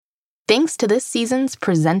Thanks to this season's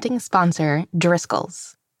presenting sponsor,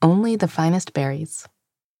 Driscoll's. Only the finest berries.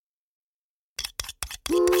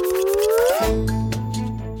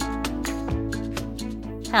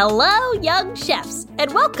 Hello, young chefs,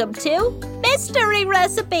 and welcome to Mystery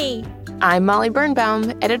Recipe. I'm Molly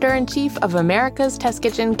Birnbaum, Editor-in-Chief of America's Test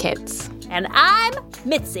Kitchen Kids. And I'm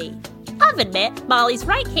Mitzi, Oven Mitt, Molly's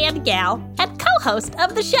right-hand gal, and co-host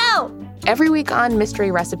of the show. Every week on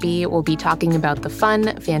Mystery Recipe, we'll be talking about the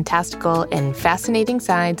fun, fantastical, and fascinating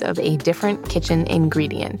sides of a different kitchen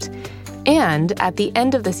ingredient. And at the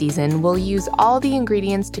end of the season, we'll use all the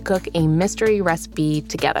ingredients to cook a mystery recipe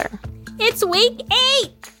together. It's week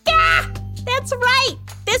 8! Yeah, that's right!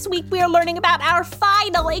 This week we are learning about our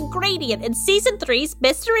final ingredient in Season 3's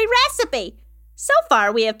Mystery Recipe. So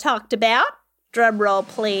far we have talked about, drumroll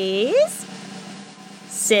please,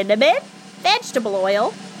 cinnamon, vegetable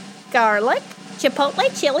oil, garlic,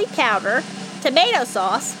 chipotle chili powder, tomato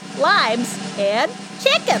sauce, limes, and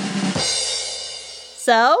chicken.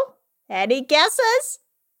 So, any guesses?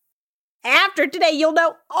 After today, you'll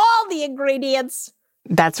know all the ingredients.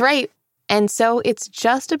 That's right. And so it's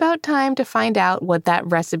just about time to find out what that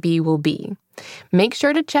recipe will be. Make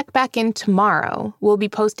sure to check back in tomorrow. We'll be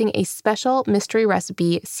posting a special Mystery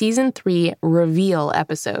Recipe Season 3 reveal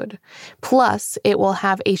episode. Plus, it will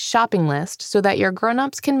have a shopping list so that your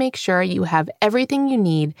grown-ups can make sure you have everything you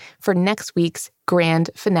need for next week's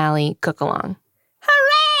grand finale cook-along.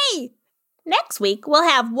 Hooray! Next week, we'll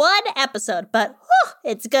have one episode, but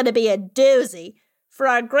it's going to be a doozy. For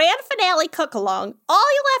our grand finale cook-along, all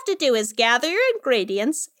you'll have to do is gather your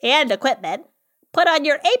ingredients and equipment, put on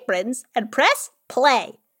your aprons, and press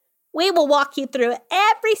play. We will walk you through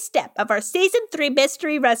every step of our Season 3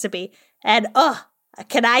 mystery recipe, and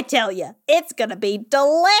can I tell you, it's going to be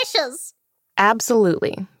delicious!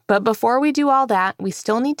 Absolutely. But before we do all that, we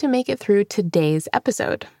still need to make it through today's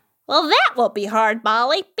episode. Well, that won't be hard,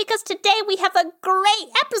 Molly, because today we have a great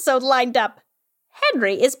episode lined up.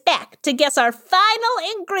 Henry is back to guess our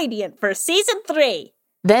final ingredient for Season 3.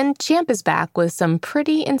 Then Champ is back with some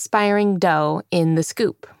pretty inspiring dough in the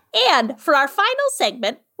scoop. And for our final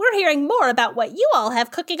segment, we're hearing more about what you all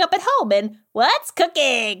have cooking up at home in What's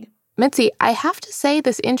Cooking? Mitzi, I have to say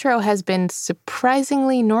this intro has been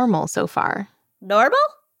surprisingly normal so far. Normal?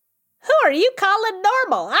 Who are you calling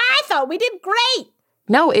normal? I thought we did great.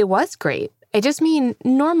 No, it was great. I just mean,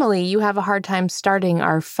 normally you have a hard time starting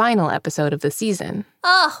our final episode of the season.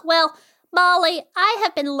 Oh, well, Molly, I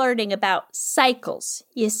have been learning about cycles,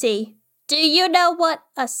 you see. Do you know what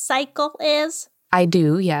a cycle is? I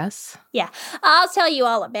do, yes. Yeah, I'll tell you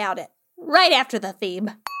all about it right after the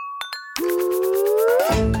theme.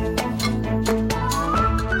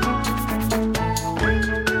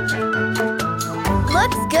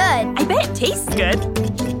 Looks good. I bet it tastes good.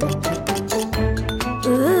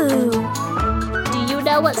 Ooh. Do you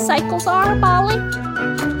know what cycles are, Molly?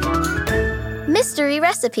 Mystery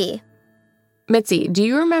Recipe. Mitzi, do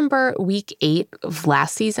you remember week 8 of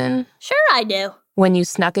last season? Sure I do. When you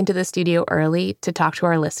snuck into the studio early to talk to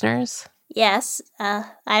our listeners? Yes,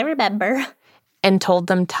 I remember. And told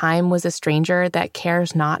them time was a stranger that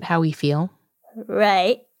cares not how we feel?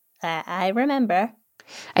 Right. I remember.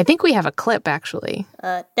 I think we have a clip, actually.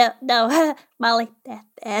 No, Molly,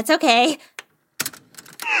 that's okay.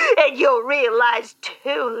 And you'll realize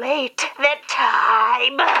too late that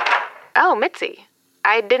time... Oh, Mitzi.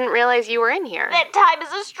 I didn't realize you were in here. That time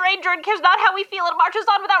is a stranger and cares not how we feel and marches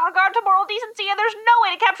on without regard to moral decency, and there's no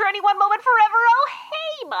way to capture any one moment forever. Oh,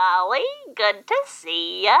 hey, Molly. Good to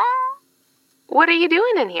see ya. What are you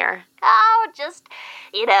doing in here? Oh, just,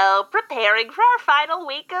 preparing for our final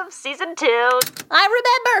week of Season 2.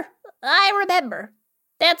 I remember.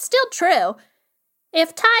 That's still true.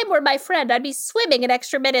 If time were my friend, I'd be swimming in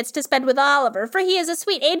extra minutes to spend with Oliver, for he is a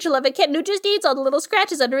sweet angel of a kitten who just needs all the little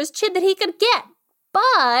scratches under his chin that he could get.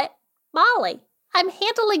 But, Molly, I'm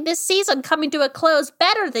handling this season coming to a close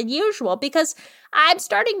better than usual because I'm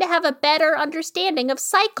starting to have a better understanding of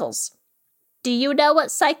cycles. Do you know what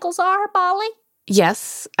cycles are, Molly?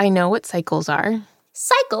 Yes, I know what cycles are.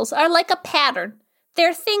 Cycles are like a pattern.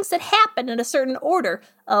 They're things that happen in a certain order,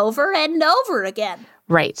 over and over again.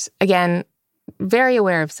 Right. Again, very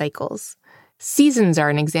aware of cycles. Seasons are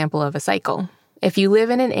an example of a cycle. If you live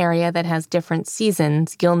in an area that has different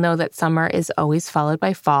seasons, you'll know that summer is always followed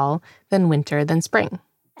by fall, then winter, then spring.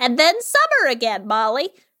 And then summer again, Molly.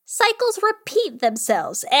 Cycles repeat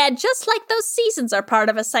themselves, and just like those seasons are part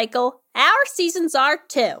of a cycle, our seasons are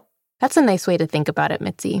too. That's a nice way to think about it,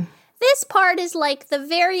 Mitzi. This part is like the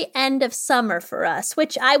very end of summer for us,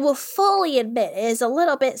 which I will fully admit is a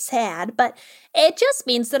little bit sad, but it just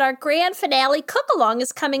means that our grand finale cook-along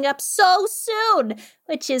is coming up so soon,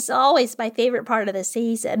 which is always my favorite part of the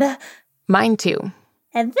season. Mine too.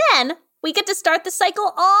 And then we get to start the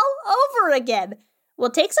cycle all over again. We'll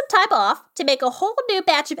take some time off to make a whole new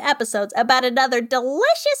batch of episodes about another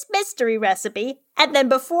delicious mystery recipe, and then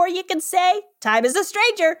before you can say, time is a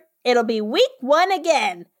stranger, it'll be week 1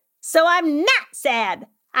 again. So I'm not sad.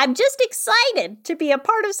 I'm just excited to be a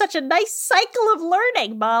part of such a nice cycle of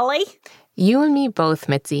learning, Molly. You and me both,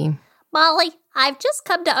 Mitzi. Molly, I've just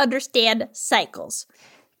come to understand cycles.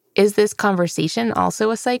 Is this conversation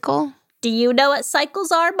also a cycle? Do you know what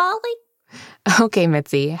cycles are, Molly? Okay,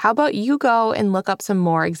 Mitzi, how about you go and look up some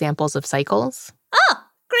more examples of cycles? Oh,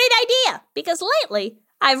 great idea, because lately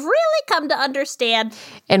I've really come to understand.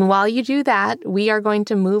 And while you do that, we are going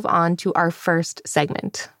to move on to our first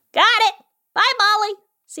segment. Got it. Bye, Molly.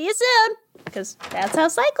 See you soon, because that's how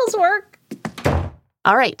cycles work.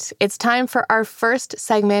 All right, it's time for our first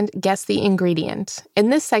segment, Guess the Ingredient. In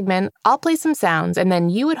this segment, I'll play some sounds, and then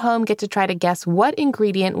you at home get to try to guess what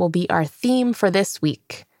ingredient will be our theme for this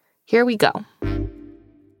week. Here we go.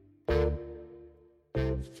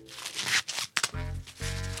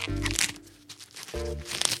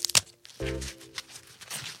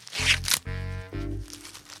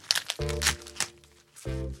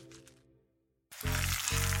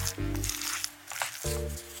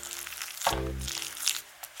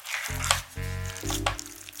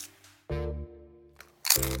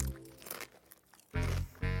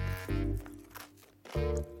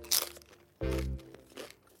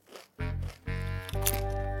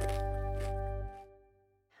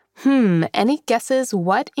 Any guesses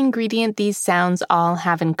what ingredient these sounds all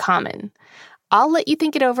have in common? I'll let you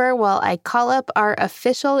think it over while I call up our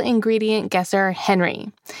official ingredient guesser,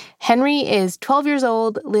 Henry. Henry is 12 years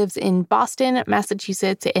old, lives in Boston,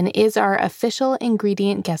 Massachusetts, and is our official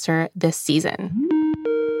ingredient guesser this season.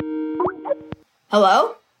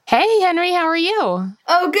 Hello? Hey, Henry, how are you?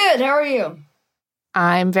 Oh, good. How are you?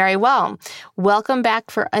 I'm very well. Welcome back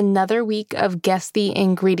for another week of Guess the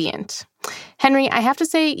Ingredient. Henry, I have to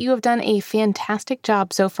say you have done a fantastic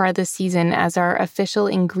job so far this season as our official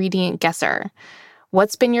ingredient guesser.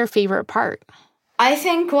 What's been your favorite part? I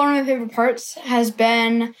think one of my favorite parts has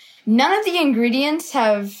been none of the ingredients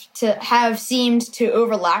have seemed to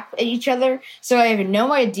overlap at each other, so I have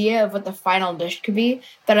no idea of what the final dish could be,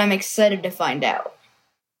 but I'm excited to find out.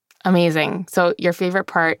 Amazing. So your favorite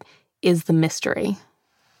part is the mystery.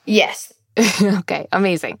 Yes. Okay,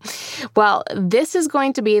 amazing. Well, this is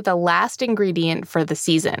going to be the last ingredient for the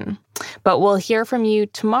season, but we'll hear from you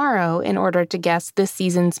tomorrow in order to guess this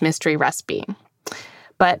season's mystery recipe.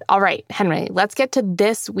 But all right, Henry, let's get to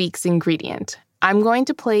this week's ingredient. I'm going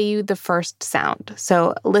to play you the first sound,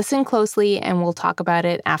 so listen closely and we'll talk about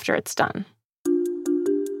it after it's done.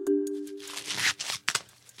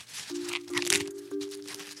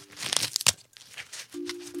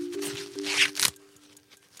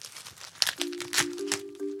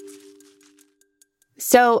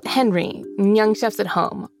 So, Henry, young chefs at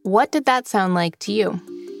home, what did that sound like to you?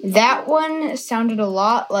 That one sounded a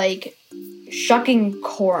lot like shucking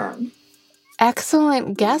corn.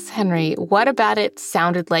 Excellent guess, Henry. What about it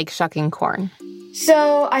sounded like shucking corn?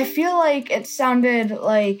 So I feel like it sounded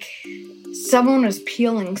like someone was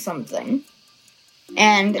peeling something.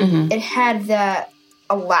 And it had that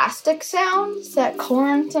elastic sound that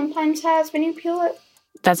corn sometimes has when you peel it.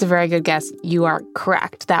 That's a very good guess. You are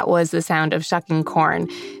correct. That was the sound of shucking corn.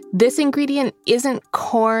 This ingredient isn't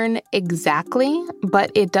corn exactly,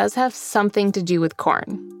 but it does have something to do with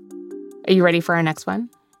corn. Are you ready for our next one?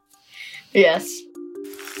 Yes.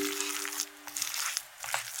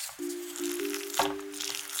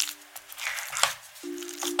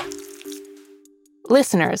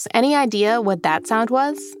 Listeners, any idea what that sound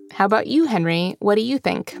was? How about you, Henry? What do you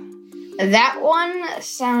think? That one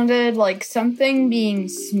sounded like something being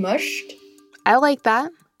smushed. I like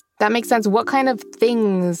that. That makes sense. What kind of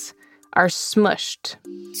things are smushed?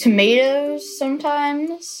 Tomatoes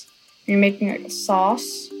sometimes. You're making like a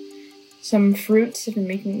sauce. Some fruits if you're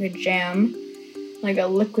making a jam. Like a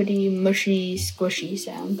liquidy, mushy, squishy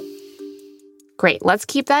sound. Great. Let's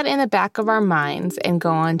keep that in the back of our minds and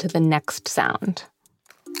go on to the next sound.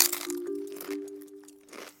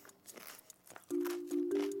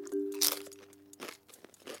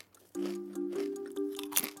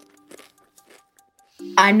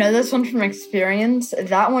 I know this one from experience.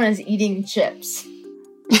 That one is eating chips.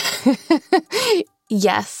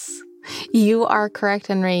 Yes, you are correct,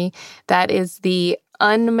 Henry. That is the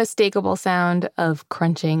unmistakable sound of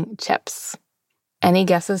crunching chips. Any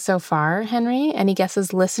guesses so far, Henry? Any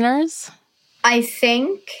guesses, listeners? I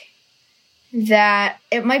think that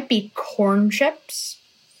it might be corn chips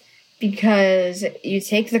because you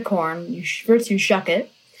take the corn, first you shuck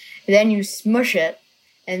it, then you smush it,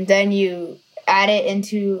 and then you add it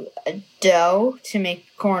into a dough to make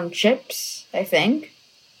corn chips, I think.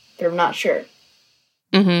 But I'm not sure.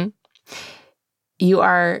 Mm-hmm. You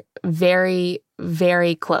are very,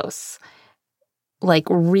 very close. Like,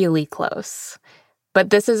 really close. But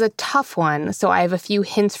this is a tough one, so I have a few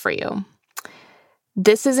hints for you.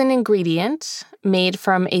 This is an ingredient made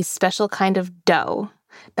from a special kind of dough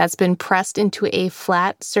that's been pressed into a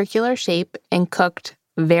flat, circular shape and cooked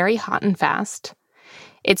very hot and fast.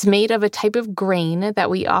 It's made of a type of grain that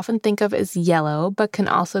we often think of as yellow, but can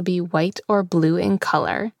also be white or blue in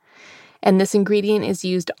color. And this ingredient is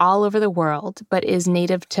used all over the world, but is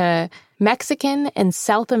native to Mexican and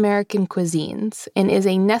South American cuisines and is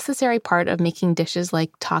a necessary part of making dishes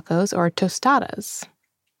like tacos or tostadas.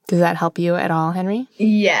 Does that help you at all, Henry?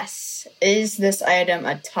 Yes. Is this item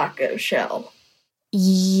a taco shell?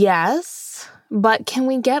 Yes, but can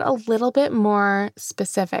we get a little bit more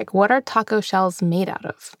specific? What are taco shells made out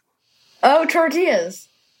of? Oh, tortillas.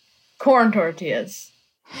 Corn tortillas.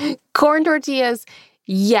 Corn tortillas.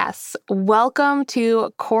 Yes. Welcome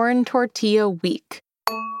to Corn Tortilla Week.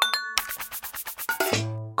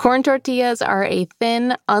 Corn tortillas are a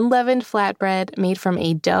thin, unleavened flatbread made from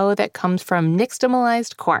a dough that comes from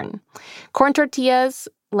nixtamalized corn. Corn tortillas,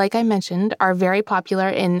 like I mentioned, are very popular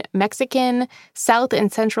in Mexican, South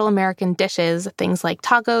and Central American dishes, things like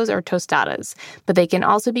tacos or tostadas. But they can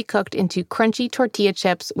also be cooked into crunchy tortilla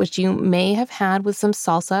chips, which you may have had with some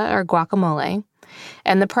salsa or guacamole.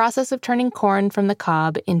 And the process of turning corn from the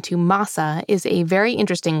cob into masa is a very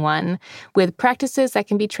interesting one, with practices that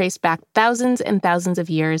can be traced back thousands and thousands of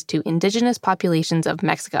years to indigenous populations of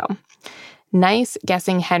Mexico. Nice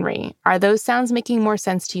guessing, Henry. Are those sounds making more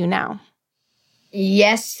sense to you now?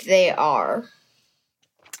 Yes, they are.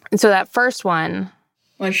 And so that first one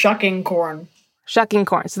was shucking corn. Shucking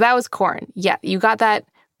corn. So that was corn. Yeah, you got that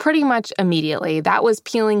pretty much immediately. That was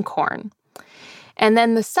peeling corn. And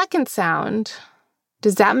then the second sound,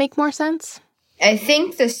 does that make more sense? I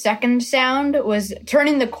think the second sound was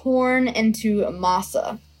turning the corn into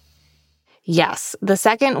masa. Yes. The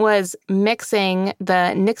second was mixing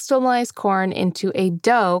the nixtamalized corn into a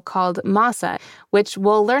dough called masa, which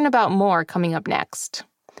we'll learn about more coming up next.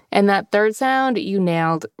 And that third sound, you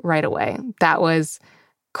nailed right away. That was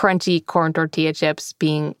crunchy corn tortilla chips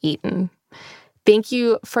being eaten. Thank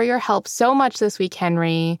you for your help so much this week,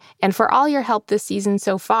 Henry, and for all your help this season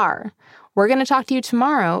so far. We're going to talk to you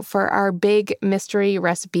tomorrow for our big mystery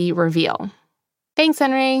recipe reveal. Thanks,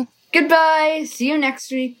 Henry. Goodbye. See you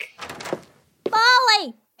next week.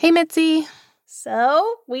 Molly! Hey, Mitzi.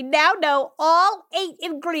 So, we now know all 8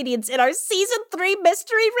 ingredients in our Season 3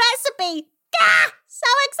 mystery recipe. Gah! So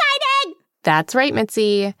exciting! That's right,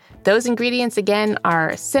 Mitzi. Those ingredients again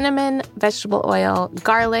are cinnamon, vegetable oil,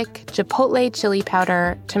 garlic, chipotle chili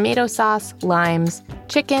powder, tomato sauce, limes,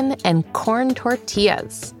 chicken, and corn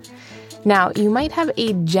tortillas. Now, you might have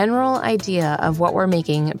a general idea of what we're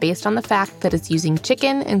making based on the fact that it's using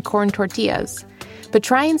chicken and corn tortillas, but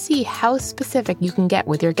try and see how specific you can get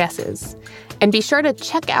with your guesses. And be sure to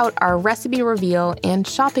check out our recipe reveal and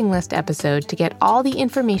shopping list episode to get all the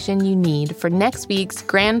information you need for next week's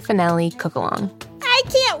grand finale cook-along. I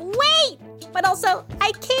can't wait! But also,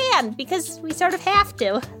 I can, because we sort of have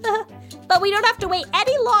to. But we don't have to wait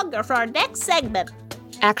any longer for our next segment.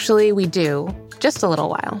 Actually, we do. Just a little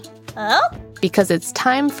while. Oh? Because it's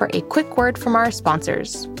time for a quick word from our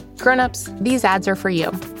sponsors. Grown-ups, these ads are for you.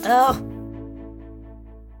 Oh.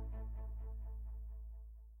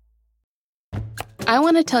 I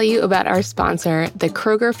want to tell you about our sponsor, the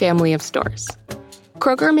Kroger family of stores.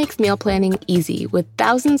 Kroger makes meal planning easy with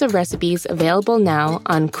thousands of recipes available now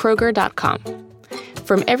on Kroger.com.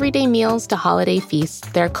 From everyday meals to holiday feasts,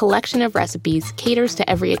 their collection of recipes caters to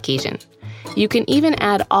every occasion. You can even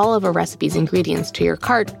add all of a recipe's ingredients to your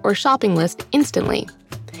cart or shopping list instantly.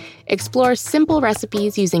 Explore simple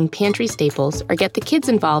recipes using pantry staples or get the kids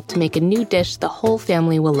involved to make a new dish the whole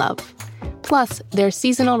family will love. Plus, their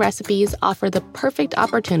seasonal recipes offer the perfect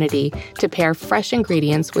opportunity to pair fresh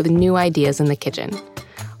ingredients with new ideas in the kitchen.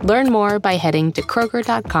 Learn more by heading to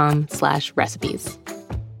Kroger.com/recipes.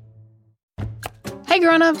 Hey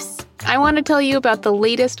grown-ups! I want to tell you about the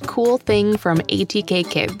latest cool thing from ATK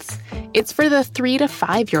Kids. It's for the 3 to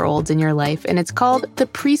 5-year-olds in your life, and it's called the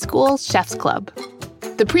Preschool Chef's Club.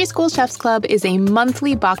 The Preschool Chefs Club is a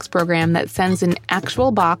monthly box program that sends an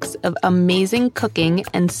actual box of amazing cooking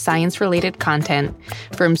and science-related content,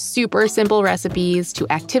 from super simple recipes to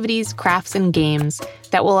activities, crafts, and games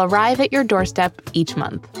that will arrive at your doorstep each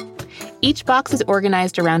month. Each box is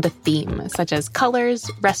organized around a theme, such as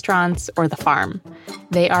colors, restaurants, or the farm.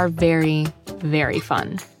 They are very, very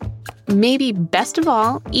fun. Maybe best of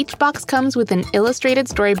all, each box comes with an illustrated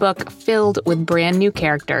storybook filled with brand new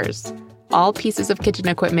characters. All pieces of kitchen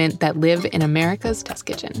equipment that live in America's test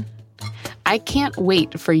kitchen. I can't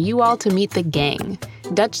wait for you all to meet the gang.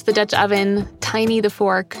 Dutch the Dutch oven, Tiny the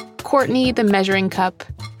fork, Courtney the measuring cup,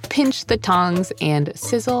 Pinch the tongs, and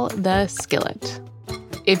Sizzle the skillet.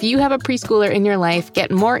 If you have a preschooler in your life, get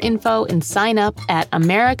more info and sign up at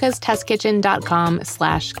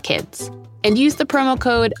americastestkitchen.com/kids. And use the promo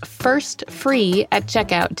code FIRSTFREE at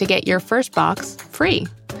checkout to get your first box free.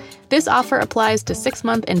 This offer applies to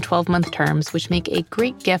 6-month and 12-month terms, which make a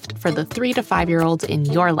great gift for the 3 to 5-year-olds in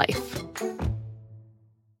your life.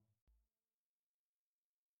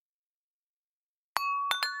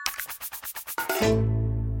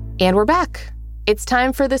 And we're back. It's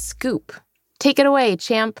time for the scoop. Take it away,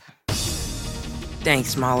 champ.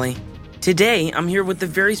 Thanks, Molly. Today, I'm here with a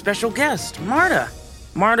very special guest, Marta.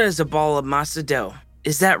 Marta is a ball of masa dough.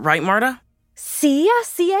 Is that right, Marta? Sí,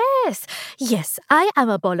 así es. Yes, I am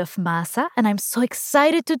a ball of masa, and I'm so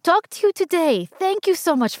excited to talk to you today. Thank you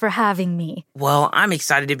so much for having me. Well, I'm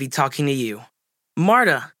excited to be talking to you.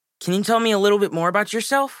 Marta, can you tell me a little bit more about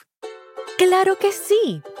yourself? Claro que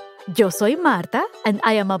sí. Yo soy Marta, and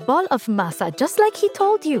I am a ball of masa, just like he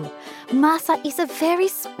told you. Masa is a very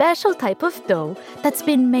special type of dough that's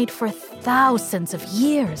been made for thousands of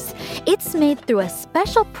years. It's made through a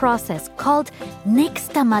special process called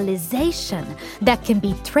nixtamalization that can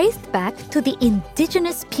be traced back to the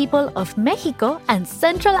indigenous people of Mexico and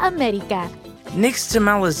Central America.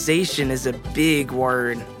 Nixtamalization is a big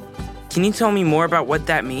word. Can you tell me more about what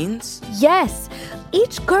that means? Yes.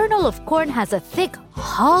 Each kernel of corn has a thick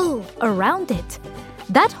hull around it.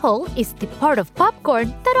 That hull is the part of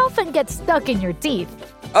popcorn that often gets stuck in your teeth.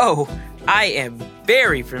 Oh, I am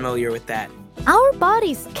very familiar with that. Our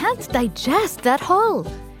bodies can't digest that hull.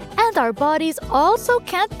 And our bodies also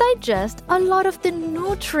can't digest a lot of the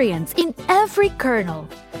nutrients in every kernel.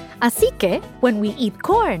 Así que, when we eat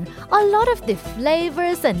corn, a lot of the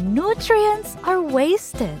flavors and nutrients are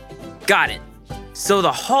wasted. Got it. So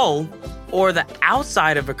the hull, or the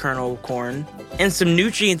outside of a kernel of corn, and some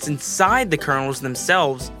nutrients inside the kernels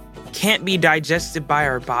themselves can't be digested by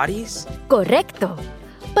our bodies? Correcto.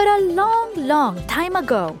 But a long, long time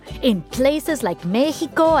ago, in places like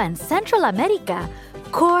Mexico and Central America,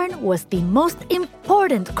 corn was the most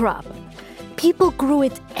important crop. People grew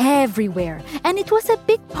it everywhere, and it was a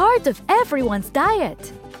big part of everyone's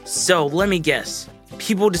diet. So, let me guess.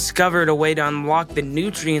 People discovered a way to unlock the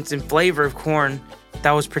nutrients and flavor of corn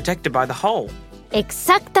that was protected by the hull.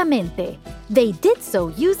 Exactamente. They did so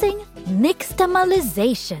using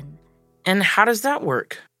nixtamalization. And how does that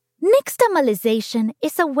work? Nixtamalization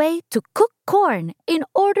is a way to cook corn in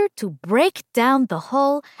order to break down the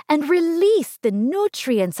hull and release the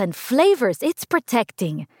nutrients and flavors it's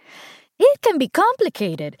protecting. It can be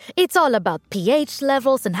complicated. It's all about pH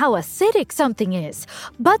levels and how acidic something is.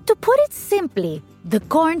 But to put it simply, the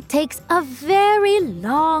corn takes a very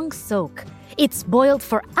long soak. It's boiled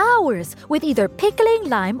for hours with either pickling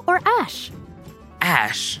lime or ash.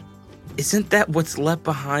 Ash? Isn't that what's left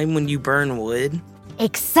behind when you burn wood?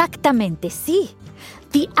 Exactamente, sí.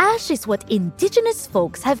 The ash is what indigenous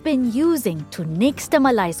folks have been using to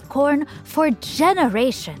nixtamalize corn for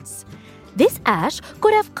generations. This ash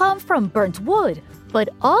could have come from burnt wood, but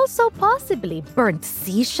also possibly burnt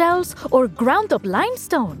seashells or ground up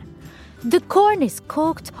limestone. The corn is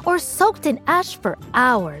cooked or soaked in ash for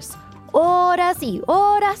hours. Horas y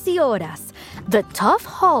horas y horas. The tough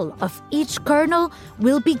hull of each kernel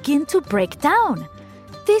will begin to break down.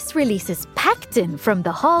 This releases pectin from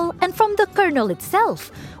the hull and from the kernel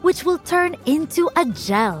itself, which will turn into a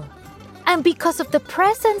gel. And because of the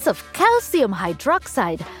presence of calcium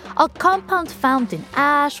hydroxide, a compound found in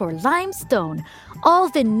ash or limestone, all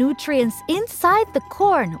the nutrients inside the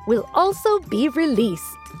corn will also be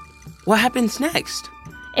released. What happens next?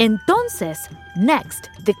 Entonces, next,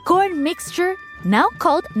 the corn mixture, now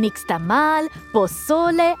called nixtamal,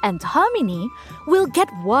 pozole, and hominy, will get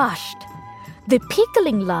washed. The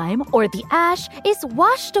pickling lime or the ash is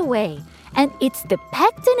washed away, and it's the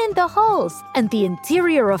pectin in the hulls and the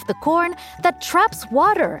interior of the corn that traps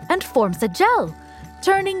water and forms a gel,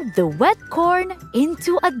 turning the wet corn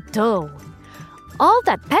into a dough. All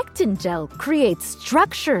that pectin gel creates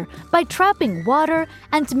structure by trapping water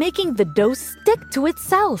and making the dough stick to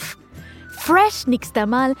itself. Fresh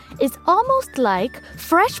nixtamal is almost like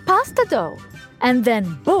fresh pasta dough. And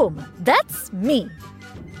then boom, that's me.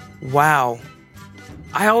 Wow.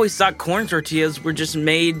 I always thought corn tortillas were just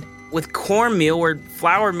made with cornmeal or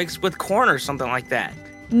flour mixed with corn or something like that.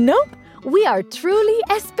 Nope, we are truly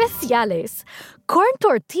especiales. Corn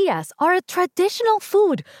tortillas are a traditional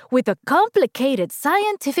food with a complicated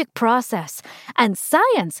scientific process and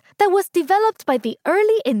science that was developed by the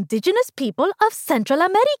early indigenous people of Central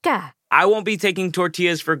America. I won't be taking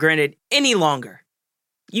tortillas for granted any longer.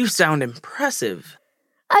 You sound impressive.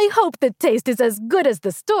 I hope the taste is as good as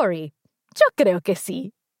the story. Yo creo que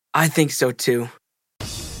sí. I think so too.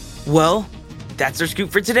 Well, that's our scoop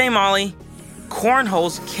for today, Molly. Corn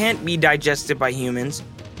hulls can't be digested by humans.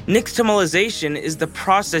 Nixtamalization is the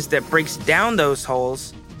process that breaks down those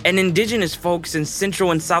hulls, and indigenous folks in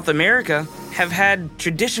Central and South America have had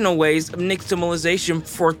traditional ways of nixtamalization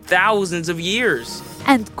for thousands of years.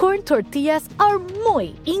 And corn tortillas are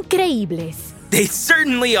muy increíbles. They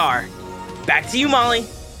certainly are. Back to you, Molly.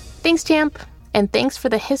 Thanks, Champ. And thanks for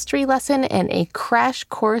the history lesson and a crash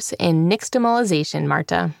course in nixtamalization,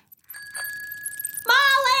 Marta.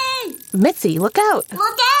 Molly! Mitzi, look out! Look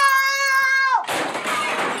out!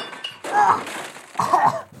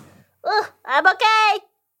 I'm okay.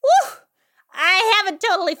 Woo! I haven't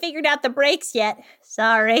totally figured out the brakes yet.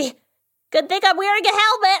 Sorry. Good thing I'm wearing a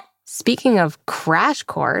helmet. Speaking of crash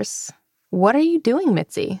course, what are you doing,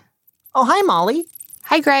 Mitzi? Oh, hi, Molly.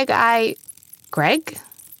 Hi, Greg. Greg?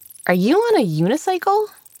 Are you on a unicycle?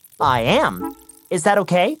 I am. Is that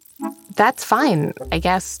okay? That's fine, I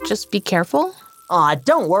guess. Just be careful.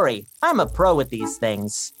 Don't worry. I'm a pro with these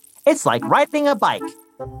things. It's like riding a bike.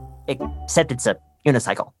 Except it's a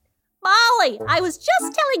unicycle. Molly, I was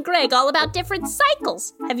just telling Greg all about different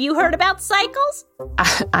cycles. Have you heard about cycles?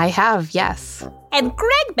 I have, yes. And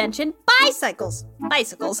Greg mentioned bicycles,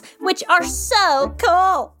 which are so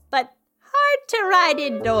cool, but hard to ride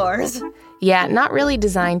indoors. Yeah, not really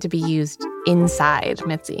designed to be used inside,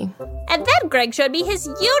 Mitzi. And then Greg showed me his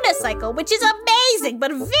unicycle, which is amazing,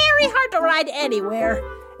 but very hard to ride anywhere.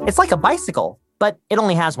 It's like a bicycle, but it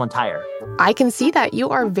only has one tire. I can see that you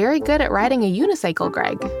are very good at riding a unicycle,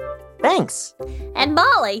 Greg. Thanks. And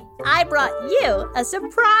Molly, I brought you a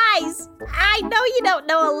surprise. I know you don't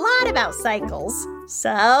know a lot about cycles, so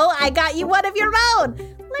I got you one of your own.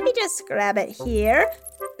 Let me just grab it here.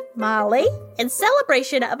 Molly, in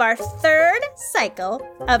celebration of our third cycle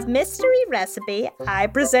of Mystery Recipe, I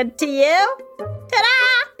present to you, ta-da!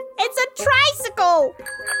 It's a tricycle!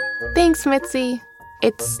 Thanks, Mitzi.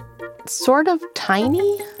 It's sort of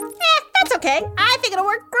tiny. That's okay. I think it'll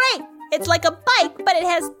work great. It's like a bike, but it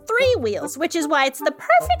has 3 wheels, which is why it's the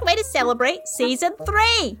perfect way to celebrate Season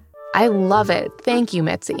 3. I love it. Thank you,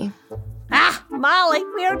 Mitzi. Molly,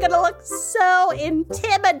 we are going to look so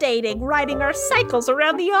intimidating riding our cycles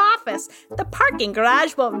around the office. The parking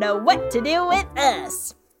garage won't know what to do with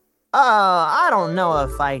us. I don't know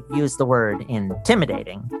if I use the word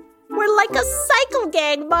intimidating. We're like a cycle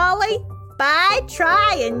gang, Molly. Bi,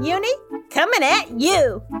 Tri, and Uni, coming at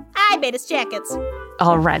you. I made us jackets.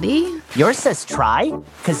 Already? Yours says Tri?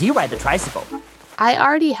 Because you ride the tricycle. I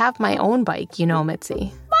already have my own bike, you know, Mitzi.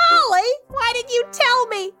 Molly, why didn't you tell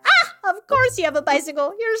me? Of course you have a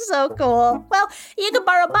bicycle. You're so cool. Well, you can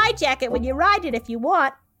borrow my jacket when you ride it if you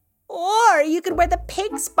want. Or you could wear the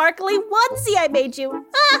pink sparkly onesie I made you.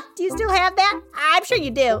 Do you still have that? I'm sure you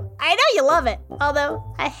do. I know you love it. Although,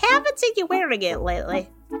 I haven't seen you wearing it lately.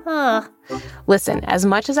 Listen, as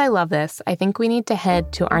much as I love this, I think we need to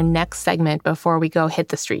head to our next segment before we go hit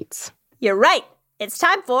the streets. You're right. It's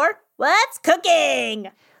time for What's Cooking?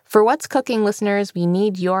 For What's Cooking, listeners, we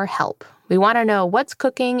need your help. We want to know what's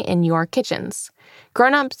cooking in your kitchens.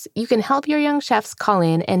 Grown-ups, you can help your young chefs call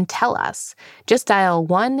in and tell us. Just dial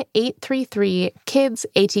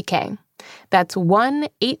 1-833-KIDS-ATK. That's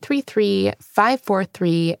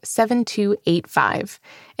 1-833-543-7285.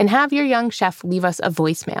 And have your young chef leave us a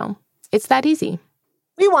voicemail. It's that easy.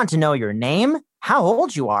 We want to know your name, how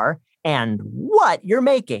old you are, and what you're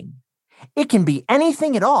making. It can be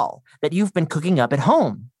anything at all that you've been cooking up at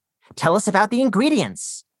home. Tell us about the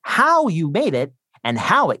ingredients, how you made it, and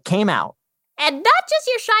how it came out. And not just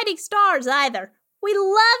your shining stars either. We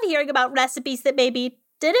love hearing about recipes that maybe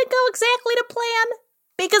didn't go exactly to plan,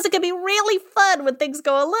 because it can be really fun when things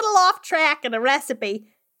go a little off track in a recipe,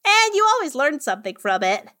 and you always learn something from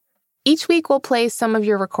it. Each week, we'll play some of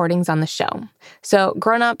your recordings on the show. So,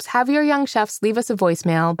 grown-ups, have your young chefs leave us a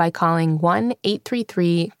voicemail by calling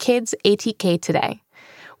 1-833-KIDS-ATK today.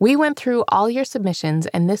 We went through all your submissions,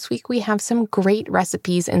 and this week we have some great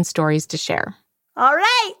recipes and stories to share. All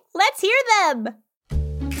right, let's hear them.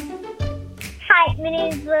 Hi, my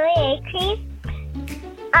name is Lily Acre.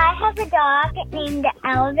 I have a dog named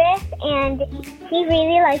Elvis, and he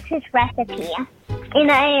really likes his recipe. And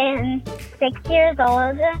I am 6 years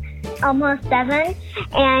old, almost 7,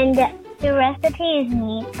 and the recipe is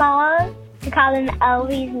meatballs. We call them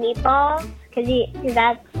Elvis meatballs because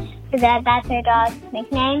that's our dog's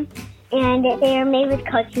nickname. And they are made with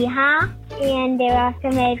cotija, and they're also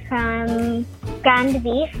made from ground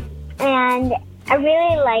beef. And I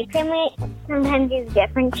really like them. We sometimes use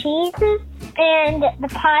different cheeses, and the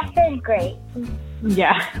pasta is great.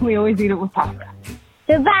 Yeah, we always eat it with pasta.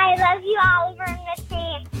 Goodbye. Love you, Oliver and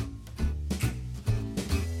Missy.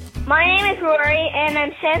 My name is Rory, and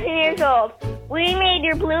I'm 7 years old. We made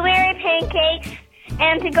your blueberry pancakes,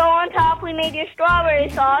 and to go on top, we made your strawberry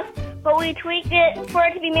sauce, but we tweaked it for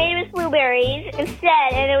it to be made with blueberries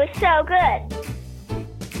instead, and it was so good.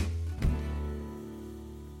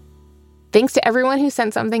 Thanks to everyone who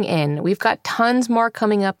sent something in. We've got tons more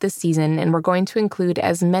coming up this season, and we're going to include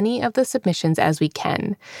as many of the submissions as we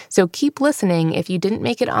can. So keep listening if you didn't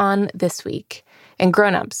make it on this week. And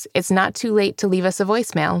grown-ups, it's not too late to leave us a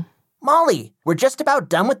voicemail. Molly, we're just about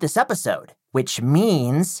done with this episode, which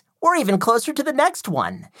means we're even closer to the next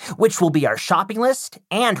one, which will be our shopping list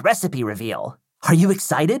and recipe reveal. Are you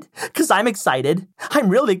excited? 'Cause I'm excited. I'm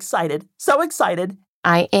really excited. So excited.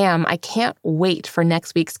 I am. I can't wait for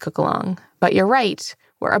next week's cook-along. But you're right.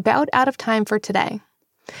 We're about out of time for today.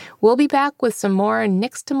 We'll be back with some more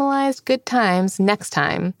nixtamalized good times next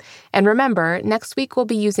time. And remember, next week we'll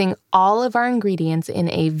be using all of our ingredients in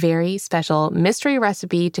a very special mystery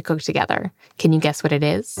recipe to cook together. Can you guess what it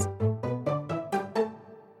is?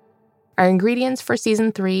 Our ingredients for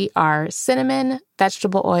Season 3 are cinnamon,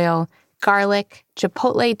 vegetable oil, garlic,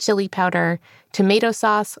 chipotle chili powder, tomato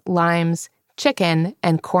sauce, limes, chicken,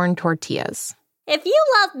 and corn tortillas. If you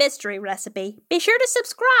love Mystery Recipe, be sure to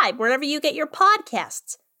subscribe wherever you get your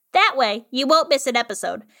podcasts. That way, you won't miss an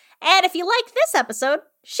episode. And if you like this episode,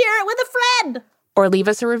 share it with a friend. Or leave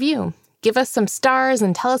us a review. Give us some stars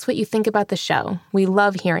and tell us what you think about the show. We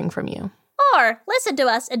love hearing from you. Or listen to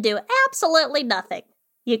us and do absolutely nothing.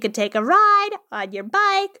 You could take a ride on your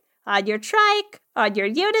bike, on your trike, on your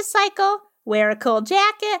unicycle, wear a cool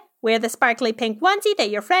jacket, wear the sparkly pink onesie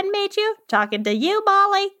that your friend made you, talking to you,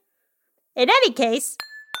 Molly. In any case,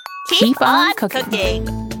 keep on cooking.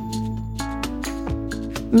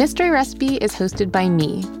 Mystery Recipe is hosted by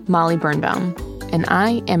me, Molly Birnbaum, and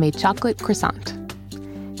I am a chocolate croissant.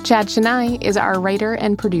 Chad Chennai is our writer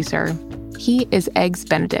and producer. He is Eggs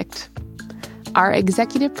Benedict. Our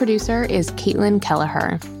executive producer is Caitlin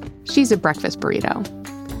Kelleher. She's a breakfast burrito.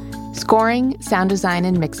 Scoring, sound design,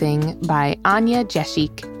 and mixing by Anya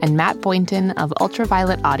Jeshik and Matt Boynton of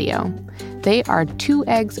Ultraviolet Audio. They are 2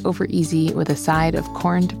 eggs over easy with a side of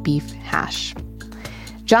corned beef hash.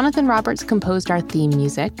 Jonathan Roberts composed our theme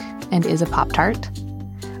music and is a Pop-Tart.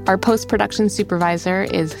 Our post-production supervisor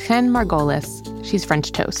is Chen Margolis. She's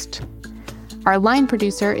French toast. Our line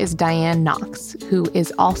producer is Diane Knox, who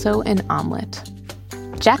is also an omelet.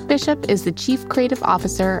 Jack Bishop is the Chief Creative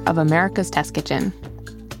Officer of America's Test Kitchen.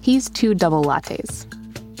 He's 2 double lattes.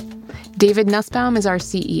 David Nussbaum is our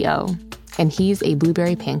CEO, and he's a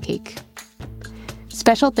blueberry pancake.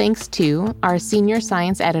 Special thanks to our senior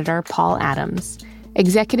science editor, Paul Adams,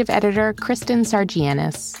 executive editor, Kristen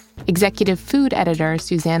Sargianis, executive food editor,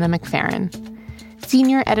 Susanna McFerrin,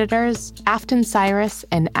 senior editors, Afton Cyrus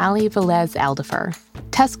and Ali Velez Aldifer,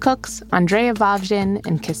 test cooks, Andrea Vavjin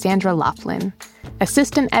and Cassandra Laughlin,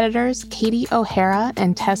 assistant editors, Katie O'Hara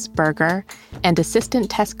and Tess Berger, and assistant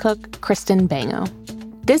test cook, Kristen Bango.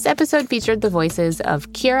 This episode featured the voices of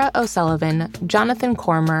Kira O'Sullivan, Jonathan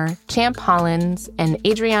Cormer, Champ Hollins, and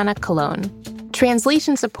Adriana Colon.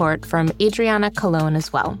 Translation support from Adriana Colon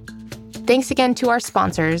as well. Thanks again to our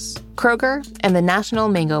sponsors, Kroger and the National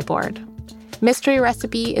Mango Board. Mystery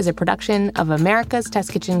Recipe is a production of America's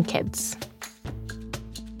Test Kitchen Kids.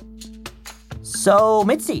 So,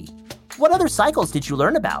 Mitzi, what other cycles did you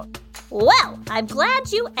learn about? Well, I'm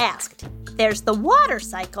glad you asked. There's the water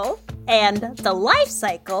cycle, and the life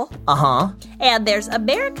cycle. Uh-huh. And there's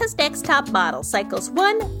America's Next Top Model, cycles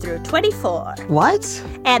 1 through 24. What?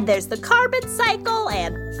 And there's the carbon cycle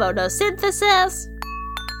and photosynthesis.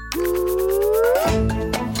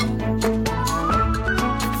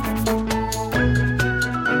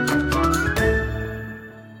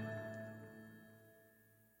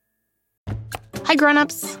 Hi,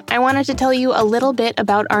 grown-ups. I wanted to tell you a little bit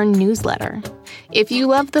about our newsletter. If you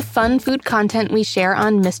love the fun food content we share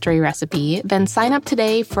on Mystery Recipe, then sign up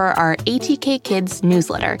today for our ATK Kids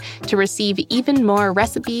newsletter to receive even more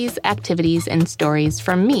recipes, activities, and stories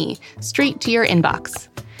from me straight to your inbox.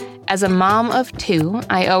 As a mom of 2,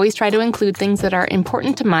 I always try to include things that are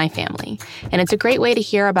important to my family, and it's a great way to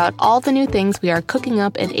hear about all the new things we are cooking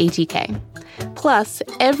up at ATK. Plus,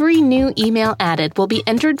 every new email added will be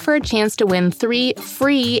entered for a chance to win 3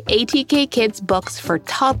 free ATK Kids books for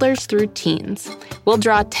toddlers through teens. We'll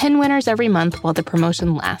draw 10 winners every month while the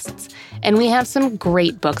promotion lasts, and we have some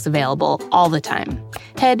great books available all the time.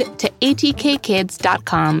 Head to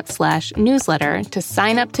atkkids.com/newsletter to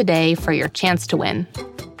sign up today for your chance to win.